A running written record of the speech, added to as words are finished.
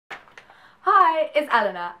Hi, it's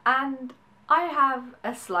Eleanor, and I have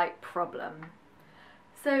a slight problem.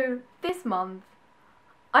 So this month,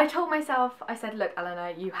 I told myself, I said, look Eleanor,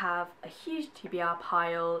 you have a huge TBR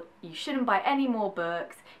pile, you shouldn't buy any more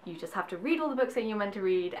books, you just have to read all the books that you're meant to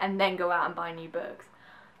read and then go out and buy new books.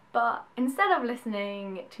 But instead of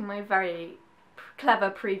listening to my very clever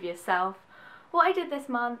previous self, what I did this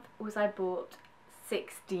month was I bought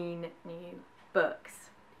 16 new books.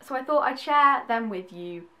 So I thought I'd share them with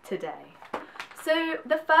you today. So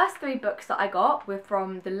the first 3 books that I got were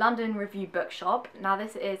from the London Review Bookshop. Now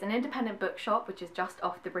this is an independent bookshop which is just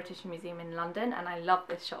off the British Museum in London, and I love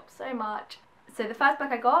this shop so much. So the first book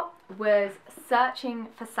I got was Searching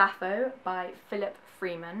for Sappho by Philip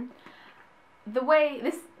Freeman. The way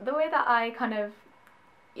that I kind of,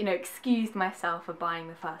 excused myself for buying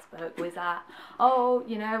the first book was that, oh,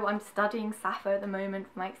 I'm studying Sappho at the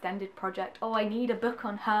moment for my extended project. Oh, I need a book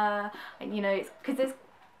on her, and it's because there's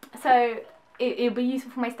it'll be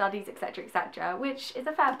useful for my studies, etc, etc, which is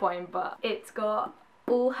a fair point, but it's got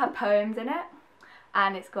all her poems in it,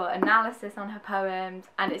 and it's got analysis on her poems,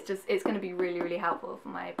 and it's going to be really, really helpful for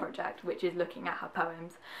my project, which is looking at her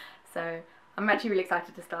poems. So I'm actually really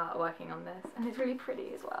excited to start working on this, and it's really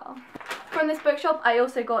pretty as well. From this bookshop I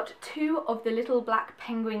also got 2 of the Little Black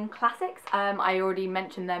Penguin classics. I already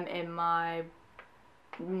mentioned them in my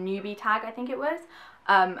newbie tag, I think it was.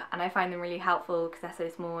 And I find them really helpful because they're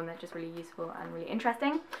so small and they're just really useful and really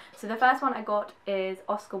interesting. So the first one I got is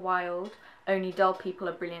Oscar Wilde, Only Dull People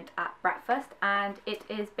Are Brilliant at Breakfast, and it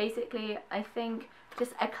is basically, I think,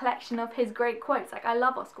 just a collection of his great quotes. Like, I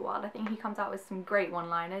love Oscar Wilde, I think he comes out with some great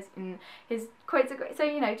one-liners and his quotes are great,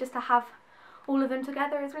 so just to have all of them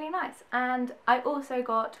together is really nice. And I also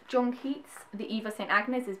got John Keats' The Eve of St.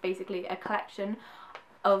 Agnes is basically a collection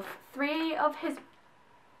of 3 of his...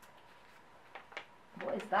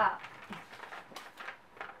 What is that?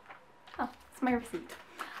 Oh, it's my receipt.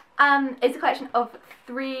 It's a collection of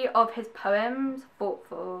 3 of his poems, 5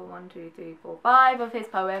 of his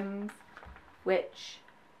poems, which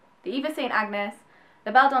The Eve of St. Agnes,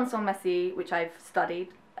 The Belle dans son Messie, which I've studied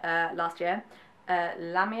last year,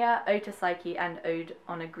 Lamia, Ode to Psyche, and Ode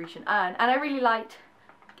on a Grecian Urn. And I really liked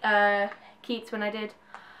Keats when I did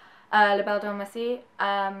La Belle dans Messie.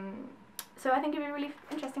 So I think it'd be really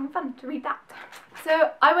interesting and fun to read that.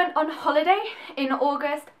 So I went on holiday in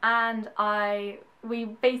August, and we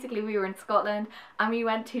were in Scotland, and we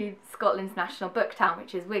went to Scotland's national book town,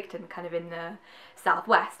 which is Wigtown, kind of in the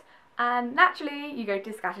southwest. And naturally, you go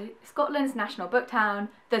to Scotland's national book town,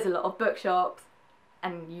 there's a lot of bookshops,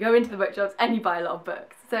 and you go into the bookshops and you buy a lot of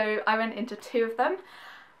books. So I went into 2 of them,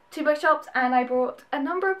 2 bookshops, and I brought a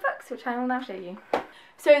number of books, which I will now show you.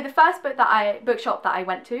 So the first bookshop that I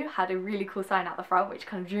went to had a really cool sign out the front, which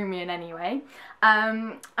kind of drew me in anyway.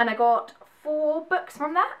 And I got 4 books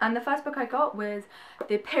from there, and the first book I got was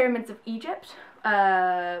The Pyramids of Egypt,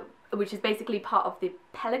 which is basically part of the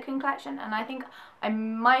Pelican collection, and I think I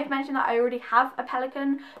might have mentioned that I already have a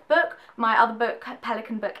Pelican book. My other book,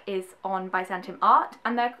 Pelican book, is on Byzantium art,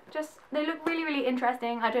 and they look really, really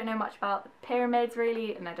interesting. I don't know much about the pyramids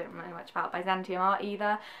really, and I don't know much about Byzantium art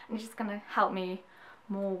either, and it's just going to help me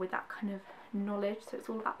more with that kind of knowledge, so it's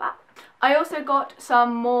all about that. I also got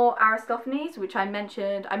some more Aristophanes, which I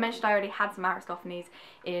mentioned I already had some Aristophanes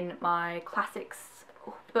in my classics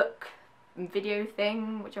book video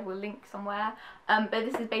thing, which I will link somewhere, but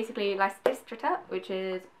this is basically Lysistrata, which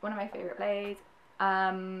is one of my favourite plays,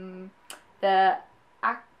 the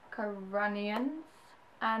Acarnanians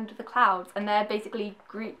and the Clouds, and they're basically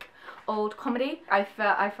Greek old comedy. I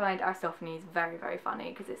find Aristophanes very, very funny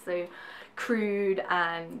because it's so crude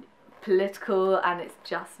and political, and it's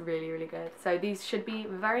just really, really good. So these should be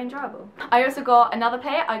very enjoyable. I also got another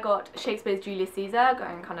play. I got Shakespeare's Julius Caesar,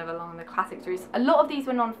 going kind of along the classics route. A lot of these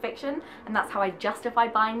were non-fiction, and that's how I justify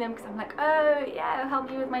buying them, because I'm like, oh yeah, it'll help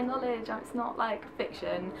me with my knowledge, it's not like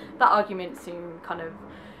fiction. That argument soon kind of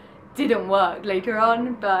didn't work later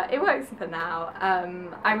on, but it works for now.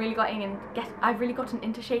 I've really gotten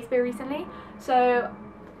into Shakespeare recently, so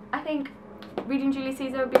I think reading Julius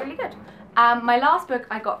Caesar would be really good. My last book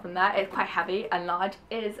I got from there, it's quite heavy and large,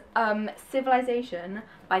 is Civilization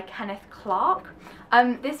by Kenneth Clark.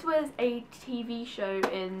 This was a TV show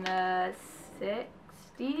in the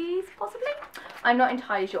 60s, possibly? I'm not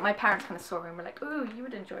entirely sure. My parents kind of saw it and were like, ooh, you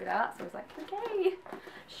would enjoy that. So I was like, okay,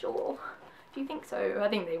 sure. If you think so. I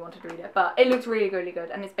think they wanted to read it, but it looks really, really good,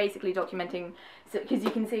 and it's basically documenting, because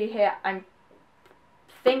you can see here, I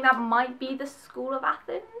think that might be the School of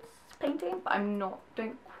Athens painting, but I'm not,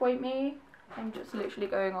 don't quote me, I'm just literally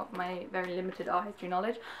going off my very limited art history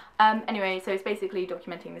knowledge. Anyway, so it's basically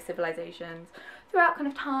documenting the civilizations throughout kind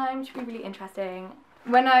of time, should be really interesting.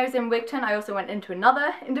 When I was in Wigtown, I also went into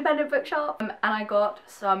another independent bookshop and I got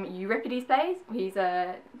some Euripides plays. He's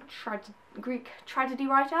a Greek tragedy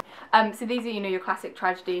writer. So these are, you know, your classic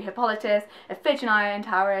tragedy: Hippolytus, Iphigenia in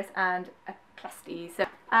Tauris, and Acestes.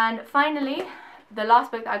 And finally, the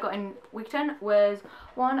last book that I got in Wigtown was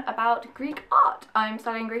one about Greek art. I'm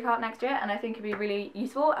studying Greek art next year and I think it'd be really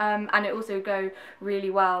useful, and it also go really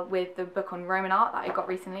well with the book on Roman art that I got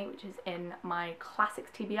recently, which is in my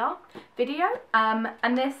classics TBR video.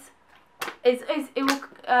 And this it will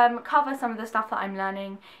cover some of the stuff that I'm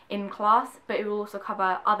learning in class, but it will also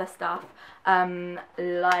cover other stuff,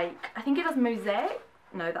 like I think it does mosaic.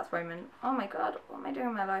 No, that's Roman. Oh my god, what am I doing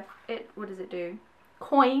in my life? What does it do?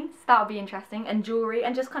 Coins, that would be interesting, and jewellery,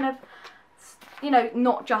 and just kind of, you know,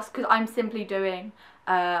 not just because I'm simply doing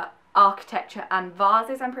architecture and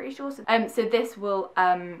vases, I'm pretty sure. So this will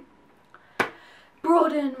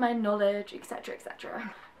broaden my knowledge, etc,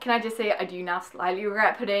 etc. Can I just say I do now slightly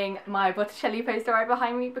regret putting my Botticelli poster right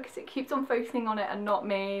behind me because it keeps on focusing on it and not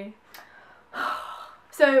me.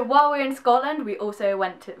 So while we were in Scotland, we also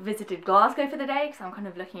visited Glasgow for the day because I'm kind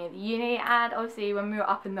of looking at the uni, and obviously when we were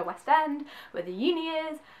up in the West End where the uni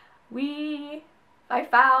is, I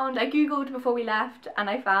googled before we left and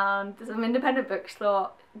I found some independent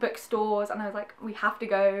bookstores and I was like, we have to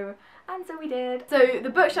go, and so we did. So the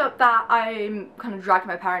bookshop that I kind of dragged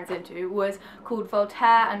my parents into was called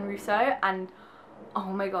Voltaire and Rousseau, and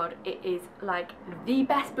oh my god, it is like the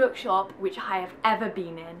best bookshop which I have ever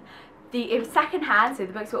been in. It was second hand, so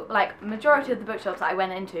the books were, like, majority of the bookshops that I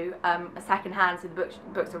went into are second hand, so the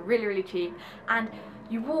books are really, really cheap, and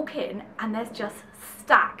you walk in and there's just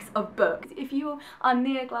stacks of books. If you are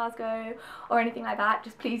near Glasgow or anything like that,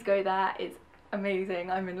 just please go there. It's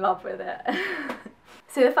amazing. I'm in love with it.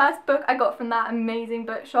 So the first book I got from that amazing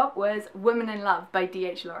bookshop was Woman in Love by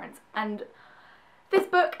D.H. Lawrence, and this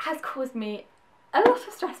book has caused me a lot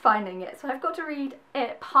of stress finding it, so I've got to read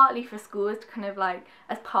it partly for schools to kind of like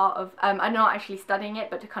as part of I'm not actually studying it,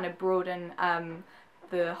 but to kind of broaden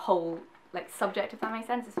the whole like subject, if that makes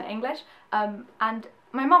sense. It's for English, and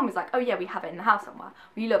my mum was like, oh yeah, we have it in the house somewhere.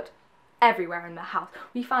 We looked everywhere in the house.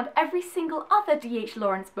 We found every single other D.H.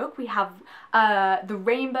 Lawrence book. We have The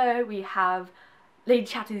Rainbow, we have Lady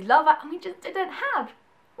Chatterley's Lover, and we just didn't have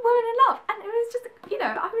Women in Love, and it was just, you know,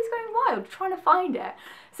 I was going wild trying to find it.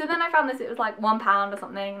 So then I found this, it was like £1 or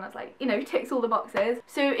something, and I was like, you know, ticks all the boxes.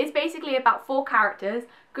 So it's basically about 4 characters: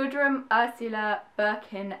 Gudrun, Ursula,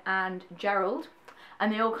 Birkin and Gerald,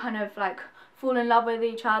 and they all kind of like fall in love with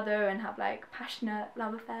each other and have like passionate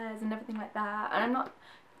love affairs and everything like that, and I'm not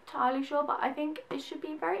entirely sure, but I think it should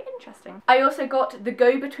be very interesting. I also got The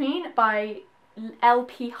Go-Between by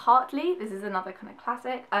L.P. Hartley. This is another kind of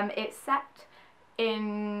classic. It's set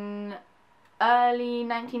in early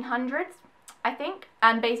 1900s, I think,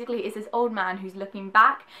 and basically it's this old man who's looking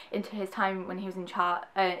back into his time when he was in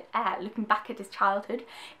looking back at his childhood,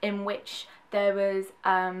 in which there was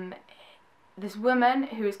this woman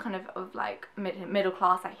who was kind of like middle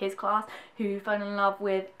class, like his class, who fell in love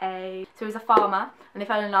with so he was a farmer, and they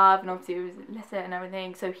fell in love, and obviously it was illicit and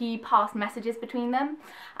everything, so he passed messages between them,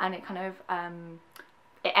 and it kind of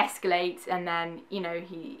it escalates, and then, you know,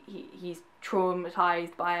 he's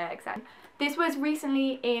traumatized by it, etc. This was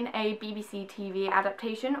recently in a BBC TV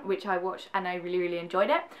adaptation which I watched and I really, really enjoyed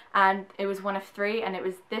it, and it was one of 3, and it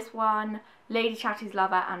was this one, Lady Chatterley's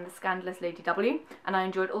Lover and The Scandalous Lady W, and I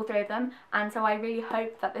enjoyed all 3 of them, and so I really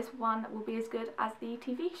hope that this one will be as good as the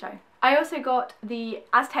TV show. I also got The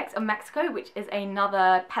Aztecs of Mexico, which is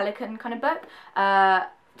another Pelican kind of book,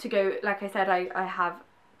 to go, like I said, I have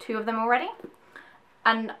 2 of them already.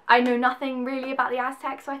 And I know nothing really about the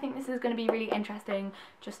Aztecs, so I think this is going to be really interesting,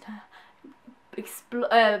 just to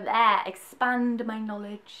expand my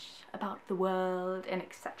knowledge about the world and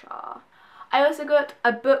etc. I also got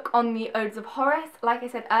a book on the Odes of Horace. Like I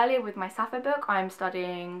said earlier with my Sappho book, I'm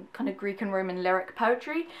studying kind of Greek and Roman lyric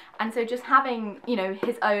poetry, and so just having, you know,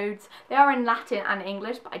 his odes, they are in Latin and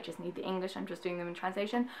English, but I just need the English, I'm just doing them in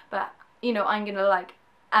translation, but, you know, I'm gonna like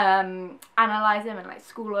analyze them and like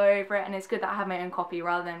school over it, and it's good that I have my own copy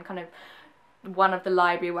rather than kind of one of the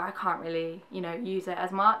library where I can't really, you know, use it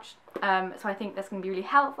as much. So I think that's going to be really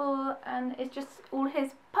helpful, and it's just all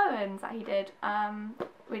his poems that he did,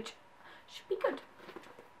 which should be good.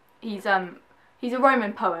 He's a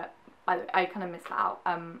Roman poet, by the way, I kind of missed that out,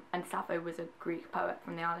 and Sappho was a Greek poet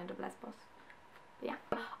from the island of Lesbos. But yeah.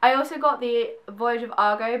 I also got The Voyage of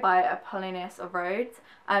Argo by Apollonius of Rhodes.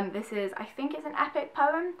 This is, I think it's an epic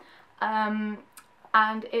poem,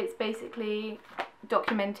 and it's basically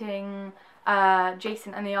documenting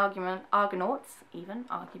Jason and the Argonauts,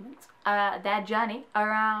 their journey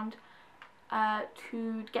around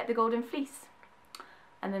to get the Golden Fleece.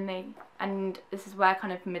 and this is where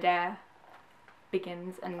kind of midair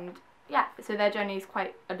begins, and yeah, so their journey is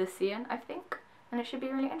quite Odyssean, I think, and it should be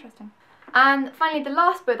really interesting. And finally, the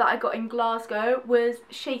last book that I got in Glasgow was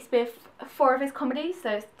Shakespeare, 4 of his comedies,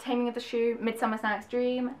 so it's Taming of the Shrew, Midsummer Night's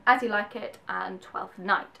Dream, As You Like It, and Twelfth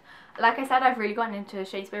Night. Like I said, I've really gotten into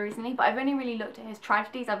Shakespeare recently, but I've only really looked at his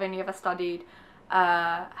tragedies. I've only ever studied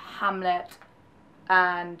Hamlet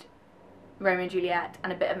and Romeo and Juliet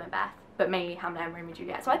and a bit of Macbeth, but mainly Hamlet and Romeo and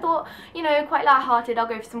Juliet. So I thought, you know, quite light-hearted, I'll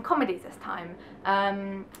go for some comedies this time.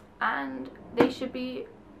 And they should be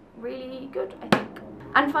really good, I think.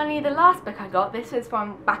 And finally, the last book I got, this was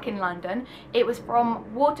from back in London. It was from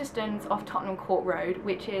Waterstones off Tottenham Court Road,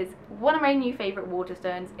 which is one of my new favourite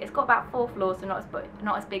Waterstones. It's got about 4 floors, so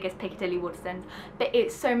not as big as Piccadilly Waterstones, but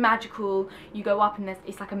it's so magical. You go up and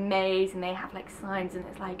it's like a maze, and they have like signs, and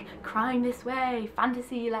it's like crime this way,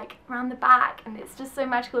 fantasy like around the back, and it's just so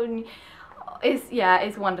magical, and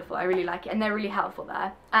it's wonderful. I really like it, and they're really helpful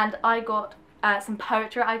there. And I got some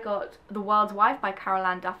poetry. I got The World's Wife by Carol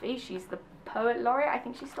Ann Duffy. She's the poet laureate. I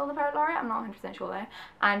think she's still the poet laureate. I'm not 100% sure though.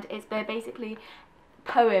 And they're basically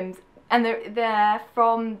poems, and they're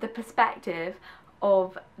from the perspective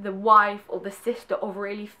of the wife or the sister of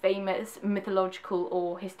really famous mythological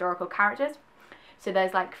or historical characters. So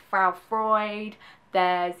there's like Frau Freud,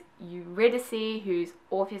 there's Eurydice, who's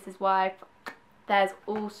Orpheus's wife. There's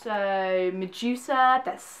also Medusa,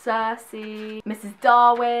 there's Circe, Mrs.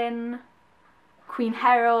 Darwin, Queen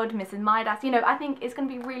Herod, Mrs. Midas. You know, I think it's going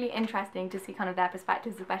to be really interesting to see kind of their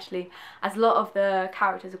perspectives, especially as a lot of the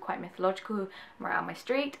characters are quite mythological around my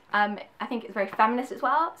street. I think it's very feminist as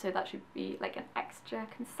well, so that should be like an extra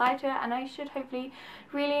side to it, and I should hopefully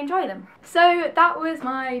really enjoy them. So that was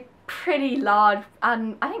my pretty large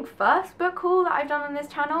and I think first book haul that I've done on this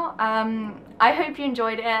channel. I hope you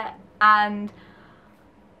enjoyed it, and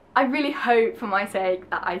I really hope for my sake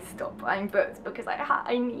that I stop buying books, because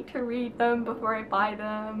I need to read them before I buy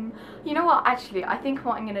them. You know what, actually, I think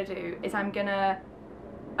what I'm going to do is I'm going to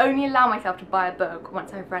only allow myself to buy a book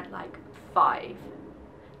once I've read like 5.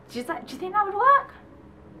 Do you think that would work?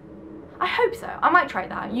 I hope so. I might try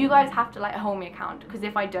that. You guys have to like hold me account, because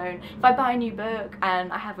if I buy a new book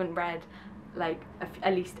and I haven't read like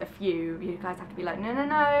at least a few, you guys have to be like,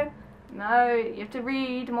 no, you have to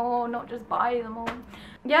read more, not just buy them all.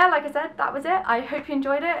 Yeah, like I said, that was it. I hope you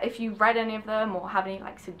enjoyed it. If you read any of them or have any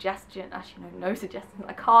like suggestions, actually no suggestions,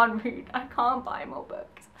 I can't buy more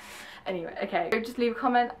books. Anyway, okay, just leave a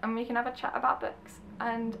comment and we can have a chat about books,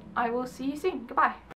 and I will see you soon. Goodbye.